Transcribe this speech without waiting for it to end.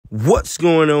What's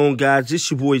going on, guys?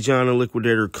 It's your boy John the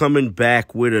Liquidator coming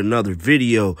back with another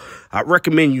video. I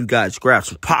recommend you guys grab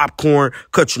some popcorn,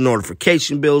 cut your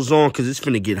notification bells on, because it's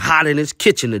finna get hot in this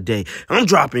kitchen today. I'm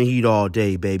dropping heat all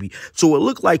day, baby. So it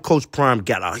looked like Coach Prime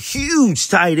got a huge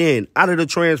tight end out of the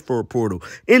transfer portal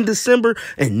in December,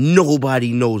 and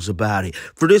nobody knows about it.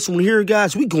 For this one here,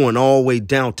 guys, we going all the way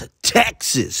down to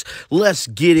Texas. Let's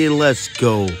get it. Let's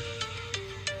go.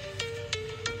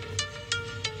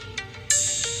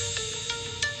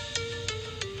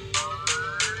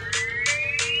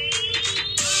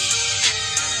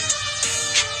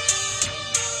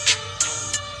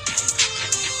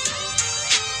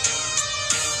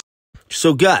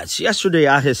 So, guys, yesterday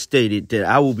I had stated that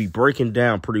I will be breaking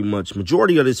down pretty much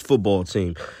majority of this football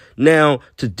team. Now,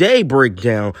 today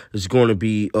breakdown is going to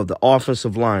be of the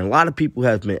offensive line. A lot of people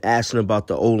have been asking about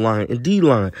the O-line and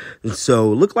D-line. And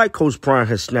so it looked like Coach Prime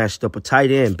has snatched up a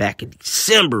tight end back in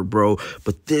December, bro.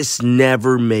 But this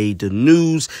never made the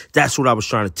news. That's what I was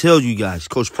trying to tell you guys.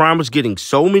 Coach Prime was getting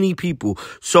so many people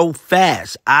so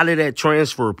fast out of that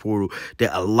transfer portal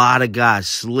that a lot of guys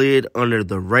slid under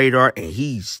the radar. And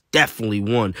he's definitely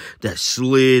one that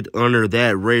slid under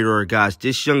that radar, guys.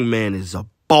 This young man is a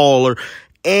baller.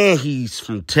 And he's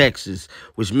from Texas,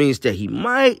 which means that he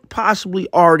might possibly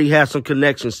already have some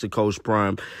connections to Coach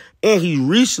Prime. And he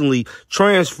recently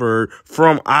transferred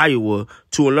from Iowa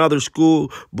to another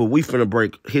school, but we finna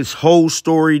break his whole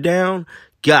story down.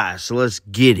 Guys, let's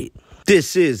get it.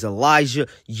 This is Elijah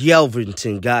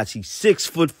Yelvington, guys. He's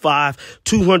 6'5",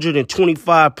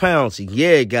 225 pounds.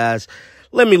 Yeah, guys.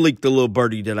 Let me leak the little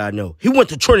birdie that I know. He went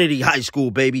to Trinity High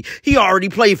School, baby. He already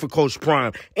played for Coach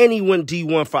Prime, and he went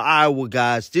D1 for Iowa,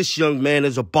 guys. This young man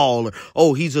is a baller.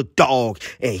 Oh, he's a dog,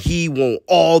 and he want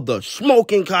all the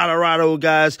smoke in Colorado,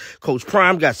 guys. Coach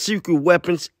Prime got secret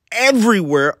weapons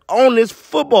everywhere on this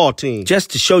football team.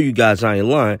 Just to show you guys I ain't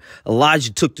lying,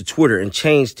 Elijah took to Twitter and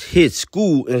changed his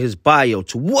school in his bio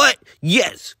to what?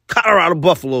 Yes, Colorado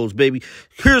Buffaloes, baby.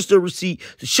 Here's the receipt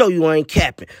to show you I ain't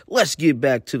capping. Let's get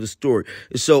back to the story.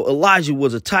 So Elijah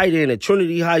was a tight end at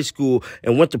Trinity High School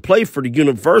and went to play for the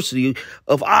University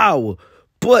of Iowa.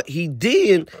 But he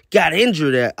got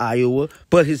injured at Iowa,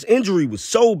 but his injury was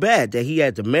so bad that he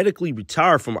had to medically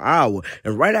retire from Iowa.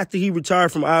 And right after he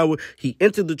retired from Iowa, he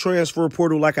entered the transfer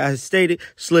portal, like I had stated,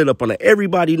 slid up on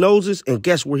everybody's noses, and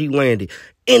guess where he landed?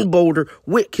 In Boulder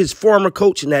with his former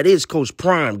coach, and that is Coach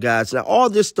Prime, guys. Now, all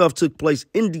this stuff took place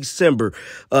in December.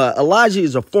 Elijah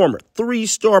is a former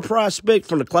 3-star prospect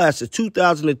from the class of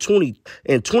 2020,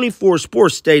 and 24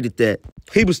 Sports stated that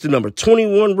he was the number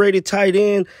 21 rated tight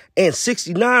end and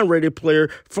 69 rated player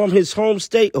from his home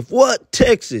state of what?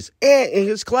 Texas. And in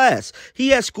his class, he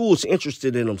had schools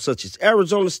interested in him, such as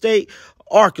Arizona State,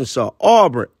 Arkansas,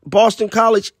 Auburn, Boston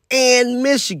College, and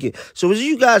Michigan. So as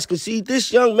you guys can see,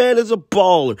 this young man is a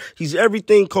baller. He's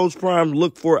everything Coach Prime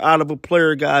looked for out of a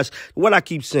player, guys. What I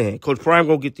keep saying, Coach Prime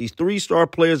gonna get these 3-star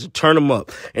players to turn them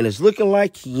up. And it's looking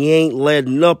like he ain't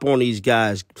letting up on these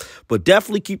guys. But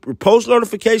definitely keep your post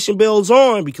notification bells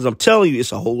on, because I'm telling you,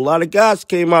 it's a whole lot of guys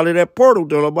came out of that portal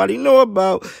that nobody know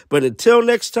about. But until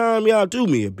next time, y'all do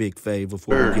me a big favor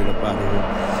before we get up out of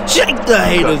here. Shake the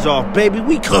haters off, baby.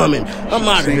 We coming. I'm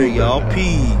out of here, y'all.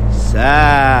 Peace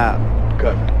out.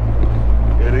 Coming.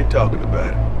 Yeah, they talking about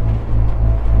it.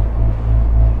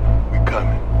 We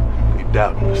coming. They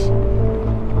doubting us.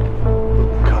 But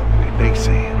we coming. They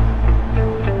saying.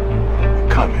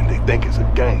 We coming. They think it's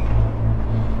a game.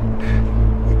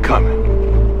 We coming.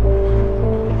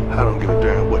 I don't give a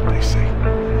damn what they say.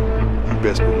 You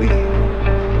best believe.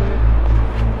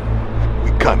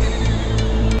 We coming.